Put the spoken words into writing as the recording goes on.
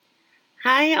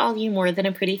Hi, all you More Than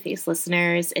a Pretty Face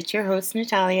listeners. It's your host,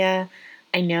 Natalia.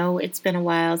 I know it's been a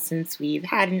while since we've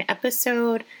had an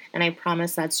episode, and I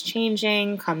promise that's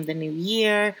changing come the new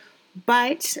year.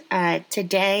 But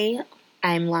today,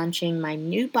 I'm launching my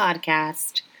new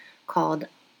podcast called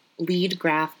Lead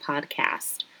Graph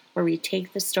Podcast, where we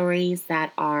take the stories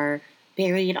that are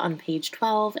buried on page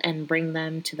 12 and bring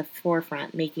them to the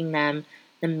forefront, making them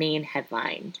the main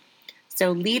headline.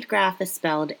 So lead graph is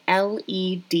spelled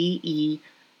Ledegraf.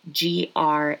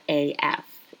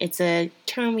 It's a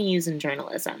term we use in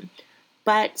journalism.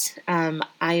 But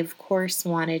I, of course,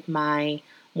 wanted my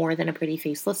More Than a Pretty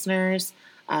Face listeners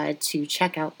to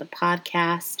check out the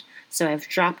podcast. So I've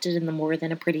dropped it in the More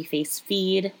Than a Pretty Face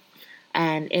feed,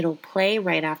 and it'll play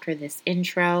right after this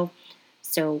intro.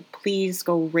 So please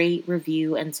go rate,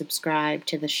 review, and subscribe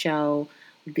to the show,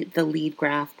 the Lead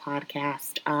Graph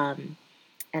podcast.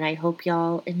 And I hope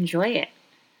y'all enjoy it.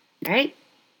 All right,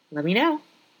 let me know.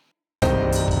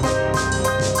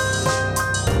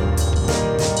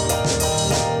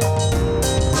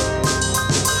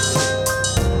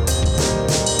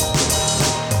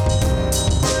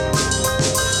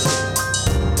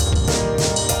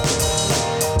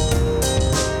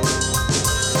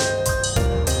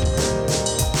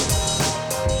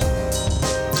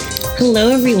 Hello,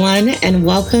 everyone, and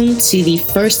welcome to the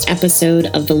first episode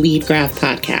of the Lead Graph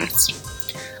podcast.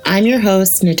 I'm your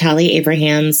host, Natalia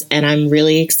Abrahams, and I'm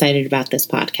really excited about this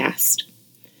podcast.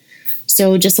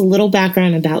 So just a little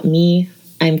background about me.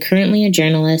 I'm currently a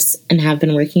journalist and have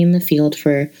been working in the field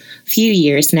for a few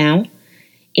years now.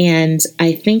 And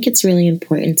I think it's really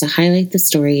important to highlight the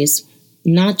stories,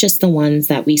 not just the ones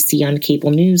that we see on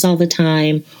cable news all the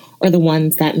time or the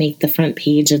ones that make the front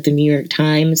page of the New York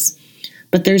Times.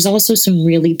 But there's also some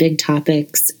really big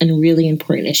topics and really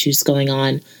important issues going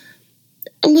on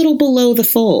a little below the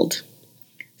fold.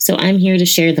 So I'm here to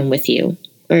share them with you,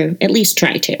 or at least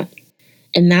try to.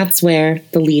 And that's where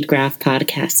the Lead Graph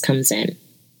podcast comes in.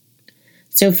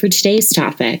 So for today's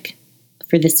topic,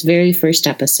 for this very first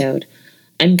episode,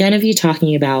 I'm going to be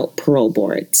talking about parole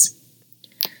boards.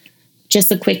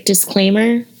 Just a quick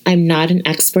disclaimer, I'm not an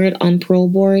expert on parole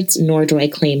boards, nor do I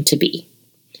claim to be.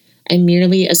 I'm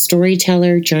merely a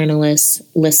storyteller, journalist,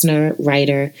 listener,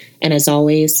 writer, and as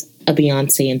always, a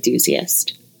Beyoncé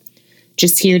enthusiast.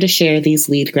 Just here to share these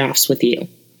lead graphs with you.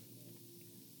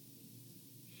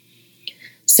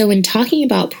 So in talking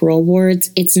about parole boards,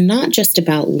 it's not just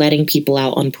about letting people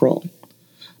out on parole,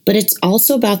 but it's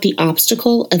also about the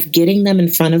obstacle of getting them in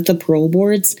front of the parole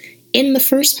boards in the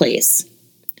first place.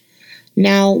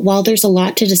 Now, while there's a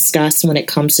lot to discuss when it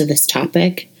comes to this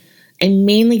topic, I'm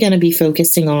mainly going to be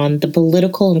focusing on the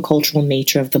political and cultural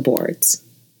nature of the boards.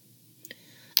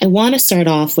 I want to start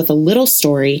off with a little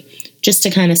story just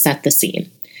to kind of set the scene.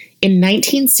 In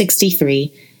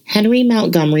 1963, Henry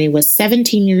Montgomery was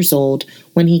 17 years old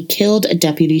when he killed a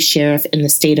deputy sheriff in the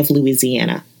state of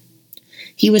Louisiana.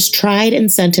 He was tried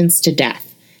and sentenced to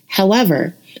death.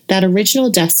 However, that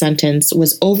original death sentence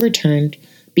was overturned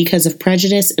because of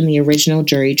prejudice in the original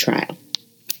jury trial.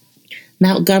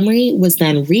 Montgomery was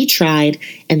then retried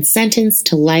and sentenced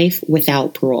to life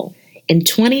without parole. In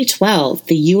 2012,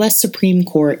 the U.S. Supreme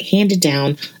Court handed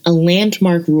down a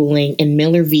landmark ruling in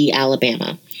Miller v.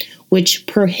 Alabama, which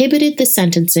prohibited the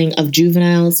sentencing of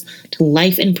juveniles to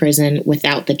life in prison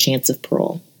without the chance of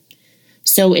parole.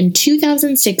 So in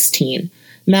 2016,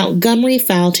 Montgomery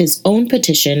filed his own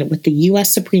petition with the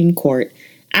U.S. Supreme Court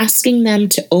asking them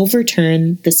to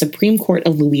overturn the Supreme Court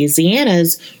of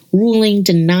Louisiana's ruling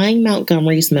denying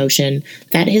Montgomery's motion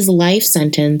that his life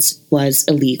sentence was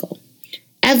illegal,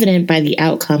 evident by the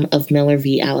outcome of Miller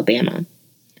v. Alabama.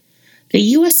 The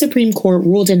U.S. Supreme Court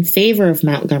ruled in favor of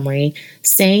Montgomery,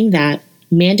 saying that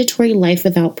mandatory life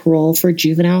without parole for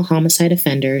juvenile homicide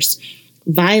offenders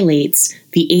violates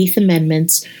the Eighth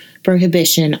Amendment's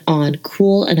prohibition on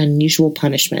cruel and unusual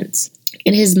punishments.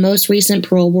 In his most recent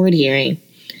parole board hearing,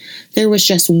 there was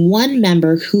just one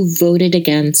member who voted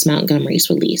against Montgomery's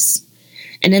release.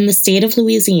 And in the state of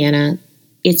Louisiana,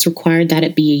 it's required that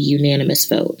it be a unanimous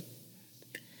vote.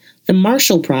 The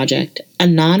Marshall Project, a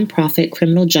nonprofit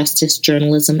criminal justice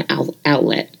journalism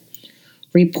outlet,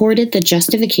 reported the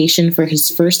justification for his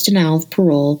first denial of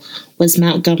parole was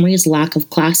Montgomery's lack of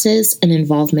classes and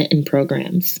involvement in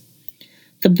programs.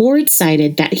 The board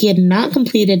cited that he had not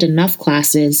completed enough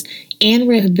classes and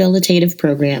rehabilitative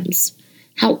programs.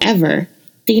 However,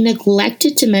 they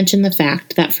neglected to mention the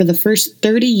fact that for the first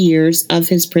 30 years of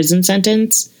his prison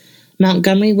sentence,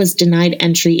 Montgomery was denied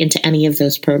entry into any of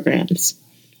those programs.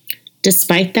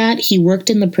 Despite that, he worked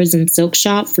in the prison silk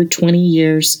shop for 20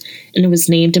 years and was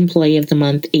named Employee of the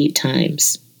Month 8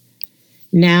 times.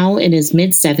 Now in his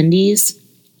mid-70s,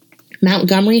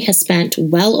 Montgomery has spent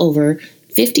well over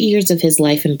 50 years of his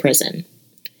life in prison.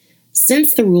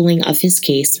 Since the ruling of his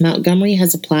case, Montgomery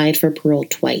has applied for parole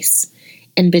twice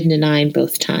and been denied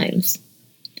both times,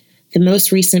 the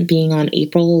most recent being on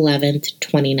April 11,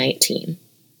 2019.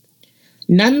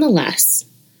 Nonetheless,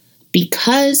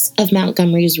 because of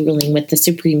Montgomery's ruling with the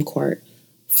Supreme Court,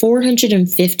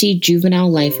 450 juvenile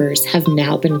lifers have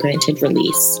now been granted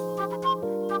release.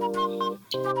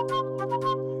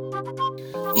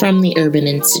 From the Urban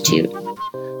Institute.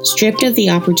 Stripped of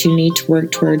the opportunity to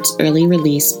work towards early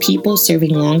release, people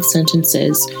serving long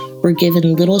sentences were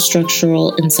given little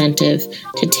structural incentive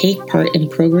to take part in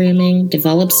programming,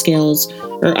 develop skills,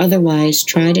 or otherwise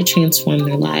try to transform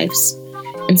their lives.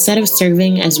 Instead of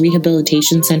serving as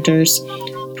rehabilitation centers,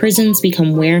 prisons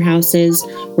become warehouses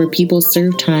where people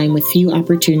serve time with few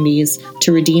opportunities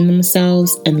to redeem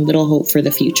themselves and little hope for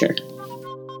the future.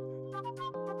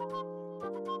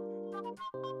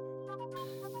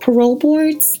 Parole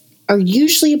boards are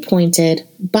usually appointed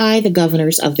by the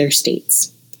governors of their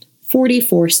states,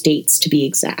 44 states to be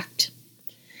exact.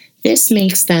 This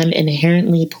makes them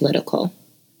inherently political.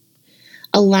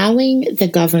 Allowing the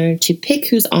governor to pick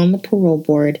who's on the parole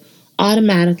board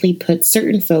automatically puts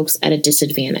certain folks at a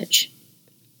disadvantage.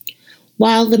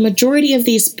 While the majority of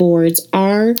these boards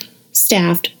are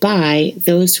staffed by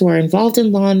those who are involved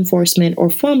in law enforcement or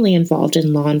formerly involved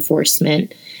in law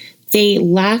enforcement, they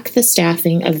lack the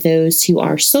staffing of those who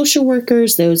are social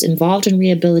workers, those involved in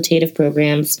rehabilitative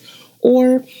programs,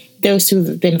 or those who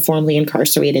have been formerly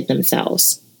incarcerated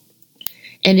themselves.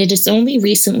 And it is only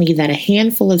recently that a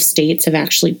handful of states have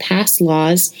actually passed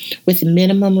laws with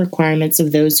minimum requirements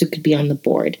of those who could be on the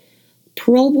board.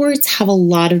 Parole boards have a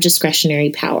lot of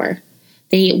discretionary power.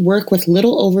 They work with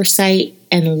little oversight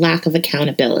and lack of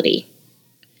accountability,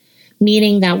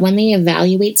 meaning that when they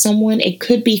evaluate someone, it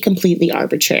could be completely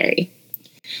arbitrary.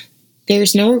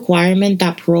 There's no requirement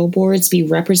that parole boards be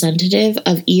representative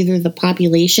of either the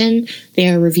population they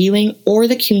are reviewing or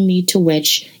the community to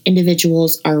which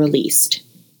individuals are released.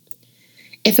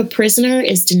 If a prisoner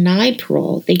is denied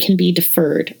parole, they can be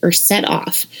deferred or set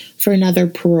off for another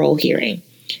parole hearing,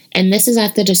 and this is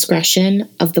at the discretion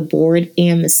of the board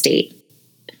and the state.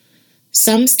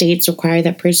 Some states require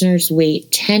that prisoners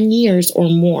wait 10 years or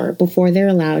more before they're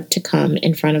allowed to come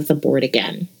in front of the board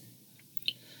again.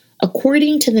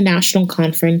 According to the National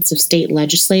Conference of State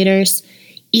Legislators,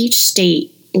 each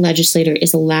state legislator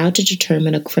is allowed to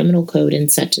determine a criminal code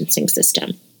and sentencing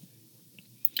system.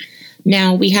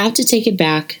 Now, we have to take it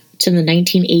back to the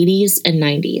 1980s and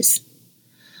 90s.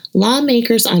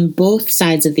 Lawmakers on both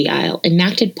sides of the aisle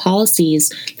enacted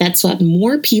policies that swept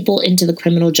more people into the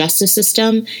criminal justice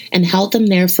system and held them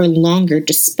there for longer,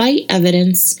 despite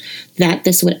evidence that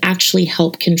this would actually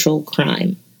help control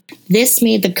crime. This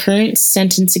made the current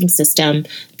sentencing system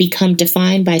become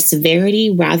defined by severity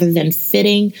rather than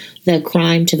fitting the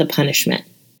crime to the punishment.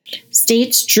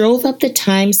 States drove up the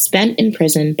time spent in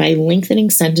prison by lengthening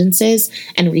sentences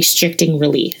and restricting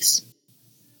release.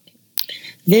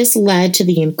 This led to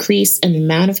the increase in the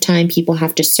amount of time people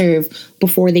have to serve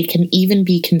before they can even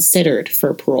be considered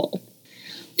for parole.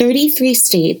 33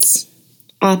 states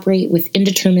operate with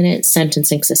indeterminate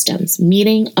sentencing systems,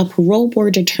 meaning a parole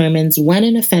board determines when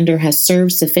an offender has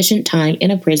served sufficient time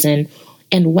in a prison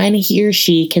and when he or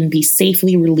she can be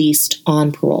safely released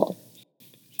on parole.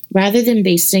 Rather than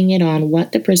basing it on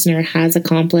what the prisoner has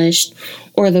accomplished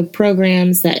or the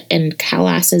programs and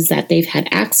classes that they've had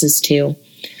access to,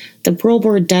 the parole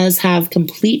board does have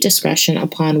complete discretion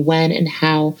upon when and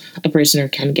how a prisoner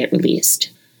can get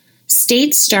released.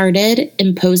 States started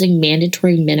imposing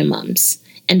mandatory minimums,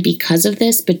 and because of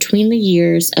this, between the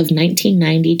years of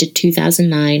 1990 to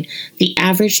 2009, the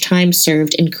average time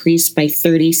served increased by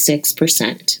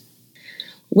 36%.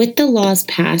 With the laws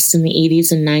passed in the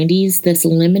 80s and 90s, this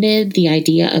limited the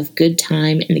idea of good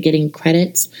time and getting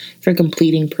credits for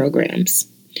completing programs.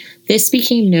 This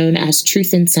became known as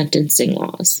truth in sentencing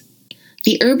laws.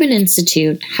 The Urban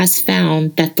Institute has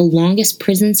found that the longest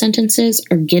prison sentences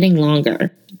are getting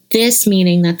longer, this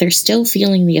meaning that they're still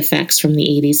feeling the effects from the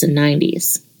 80s and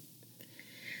 90s.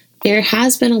 There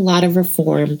has been a lot of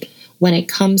reform when it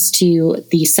comes to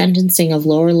the sentencing of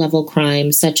lower-level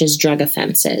crimes such as drug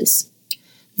offenses.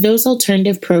 Those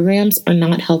alternative programs are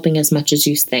not helping as much as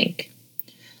you think.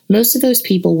 Most of those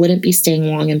people wouldn't be staying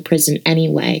long in prison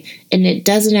anyway, and it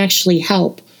doesn't actually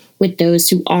help with those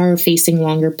who are facing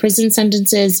longer prison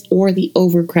sentences or the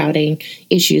overcrowding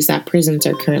issues that prisons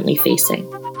are currently facing.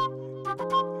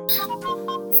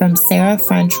 From Sarah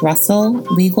French Russell,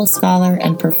 legal scholar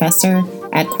and professor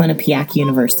at Quinnipiac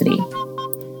University.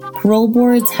 parole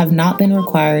boards have not been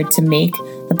required to make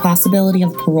the possibility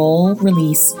of parole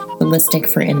release realistic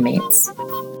for inmates.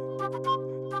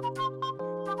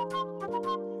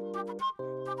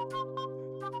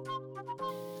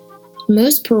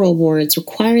 Most parole boards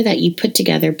require that you put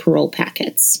together parole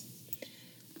packets.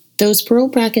 Those parole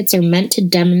packets are meant to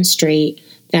demonstrate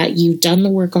that you've done the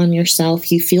work on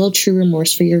yourself, you feel true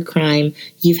remorse for your crime,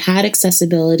 you've had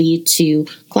accessibility to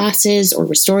classes or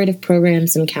restorative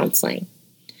programs and counseling.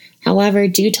 However,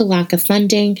 due to lack of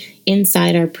funding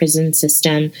inside our prison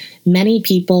system, many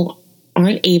people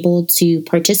aren't able to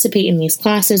participate in these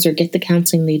classes or get the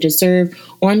counseling they deserve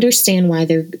or understand why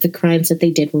the crimes that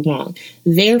they did were wrong.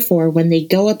 Therefore, when they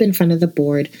go up in front of the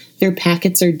board, their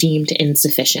packets are deemed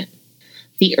insufficient.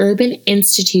 The Urban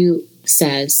Institute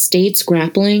says states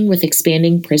grappling with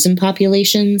expanding prison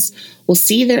populations will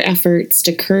see their efforts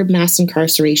to curb mass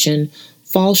incarceration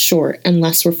fall short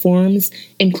unless reforms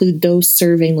include those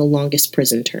serving the longest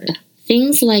prison term.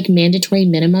 Things like mandatory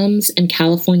minimums and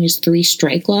California's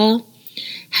 3-strike law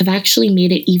have actually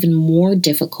made it even more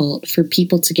difficult for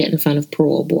people to get in front of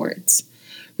parole boards,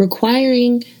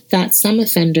 requiring that some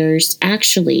offenders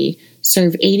actually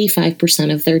serve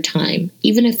 85% of their time,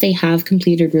 even if they have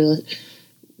completed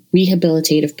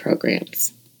rehabilitative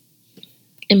programs.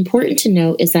 Important to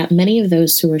note is that many of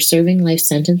those who are serving life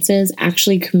sentences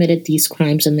actually committed these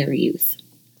crimes in their youth.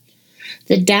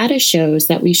 The data shows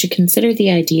that we should consider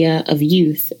the idea of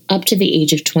youth up to the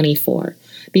age of 24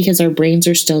 because our brains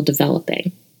are still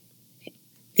developing.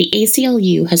 The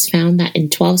ACLU has found that in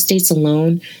 12 states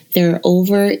alone, there are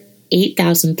over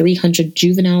 8,300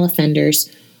 juvenile offenders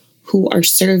who are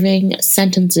serving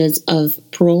sentences of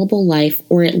parolable life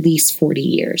or at least 40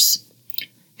 years.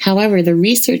 However, the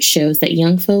research shows that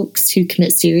young folks who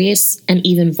commit serious and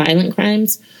even violent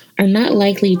crimes are not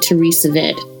likely to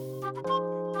recidivate.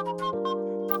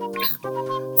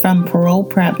 From Parole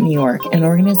Prep New York, an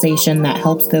organization that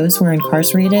helps those who are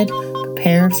incarcerated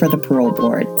prepare for the parole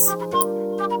boards.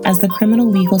 As the criminal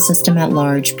legal system at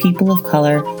large, people of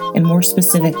color, and more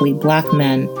specifically Black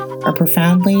men, are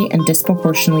profoundly and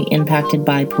disproportionately impacted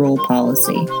by parole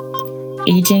policy.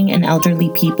 Aging and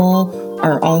elderly people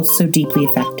are also deeply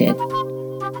affected.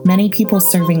 Many people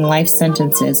serving life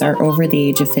sentences are over the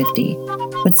age of 50,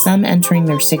 with some entering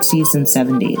their 60s and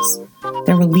 70s.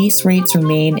 Their release rates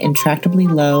remain intractably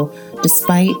low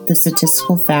despite the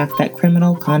statistical fact that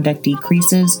criminal conduct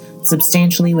decreases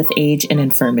substantially with age and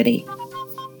infirmity.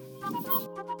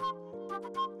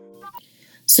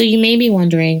 So you may be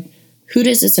wondering, who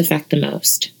does this affect the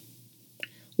most?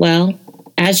 Well,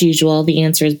 as usual, the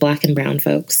answer is Black and brown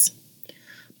folks.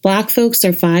 Black folks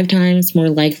are 5 times more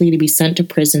likely to be sent to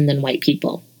prison than white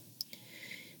people.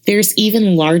 There's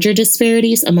even larger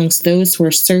disparities amongst those who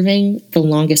are serving the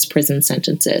longest prison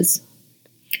sentences.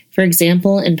 For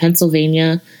example, in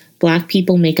Pennsylvania, Black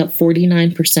people make up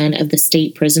 49% of the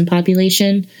state prison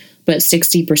population, but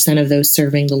 60% of those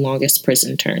serving the longest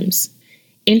prison terms.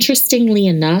 Interestingly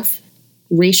enough,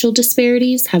 racial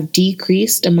disparities have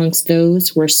decreased amongst those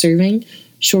who are serving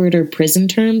shorter prison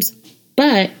terms,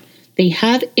 but they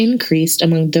have increased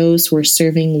among those who are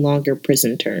serving longer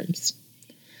prison terms.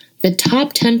 The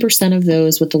top 10% of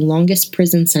those with the longest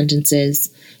prison sentences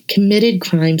committed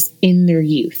crimes in their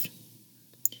youth.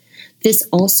 This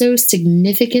also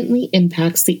significantly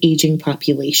impacts the aging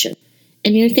population.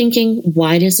 And you're thinking,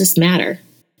 why does this matter?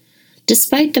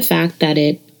 Despite the fact that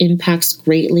it impacts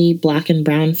greatly Black and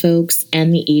brown folks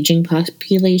and the aging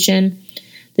population,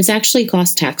 this actually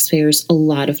costs taxpayers a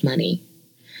lot of money,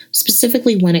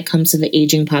 specifically when it comes to the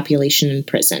aging population in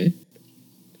prison.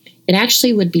 It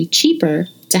actually would be cheaper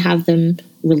to have them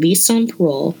released on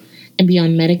parole and be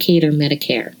on Medicaid or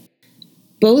Medicare.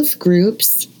 Both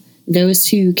groups, those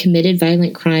who committed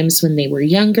violent crimes when they were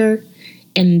younger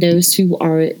and those who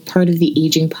are part of the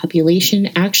aging population,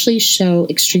 actually show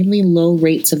extremely low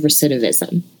rates of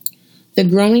recidivism. The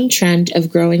growing trend of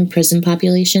growing prison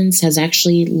populations has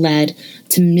actually led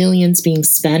to millions being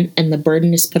spent, and the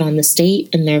burden is put on the state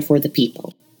and therefore the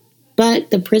people.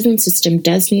 But the prison system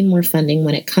does need more funding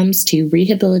when it comes to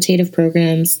rehabilitative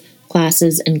programs,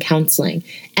 classes, and counseling,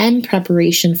 and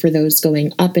preparation for those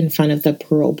going up in front of the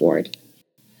parole board.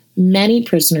 Many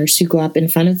prisoners who go up in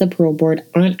front of the parole board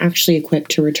aren't actually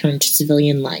equipped to return to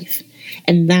civilian life,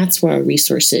 and that's where our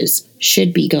resources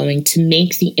should be going to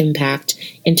make the impact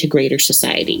into greater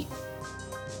society.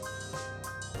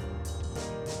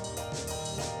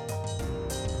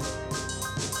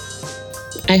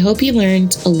 I hope you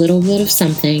learned a little bit of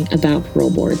something about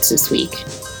parole boards this week.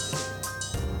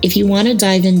 If you want to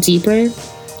dive in deeper,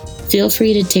 feel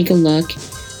free to take a look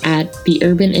at the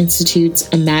Urban Institute's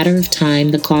A Matter of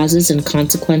Time, The Causes and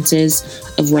Consequences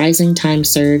of Rising Time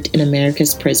Served in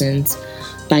America's Prisons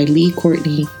by Lee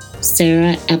Courtney,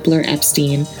 Sarah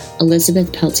Epler-Epstein,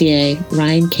 Elizabeth Peltier,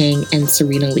 Ryan King, and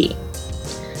Serena Lee.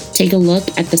 Take a look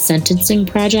at the Sentencing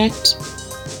Project,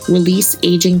 Release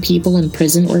Aging People in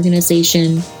Prison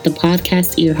Organization, the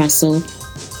podcast Ear Hustle,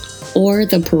 or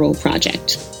the Parole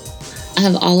Project. I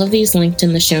have all of these linked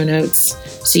in the show notes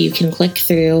so you can click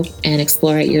through and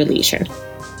explore at your leisure.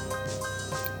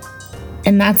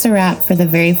 And that's a wrap for the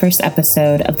very first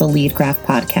episode of the Lead Graph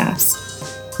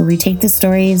podcast, where we take the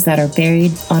stories that are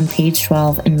buried on page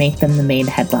 12 and make them the main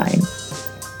headline.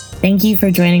 Thank you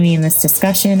for joining me in this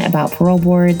discussion about parole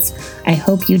boards. I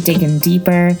hope you dig in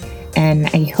deeper, and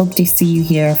I hope to see you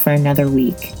here for another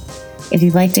week. If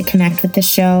you'd like to connect with the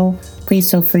show, please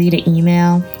feel free to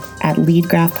email at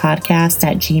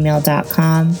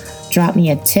leadgraphpodcast@gmail.com. Drop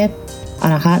me a tip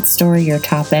on a hot story or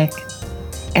topic.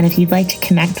 And if you'd like to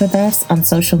connect with us on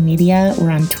social media,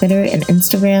 we're on Twitter and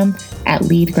Instagram at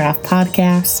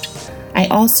leadgraphpodcast. I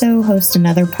also host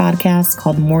another podcast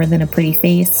called More Than a Pretty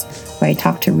Face, where I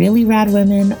talk to really rad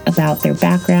women about their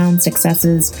background,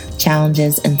 successes,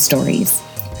 challenges, and stories.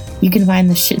 You can find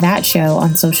that show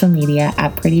on social media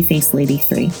at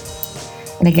PrettyFaceLady3.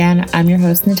 And again, I'm your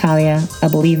host, Natalia, a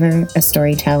believer, a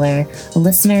storyteller, a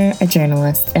listener, a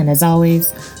journalist, and as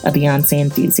always, a Beyonce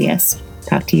enthusiast.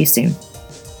 Talk to you soon.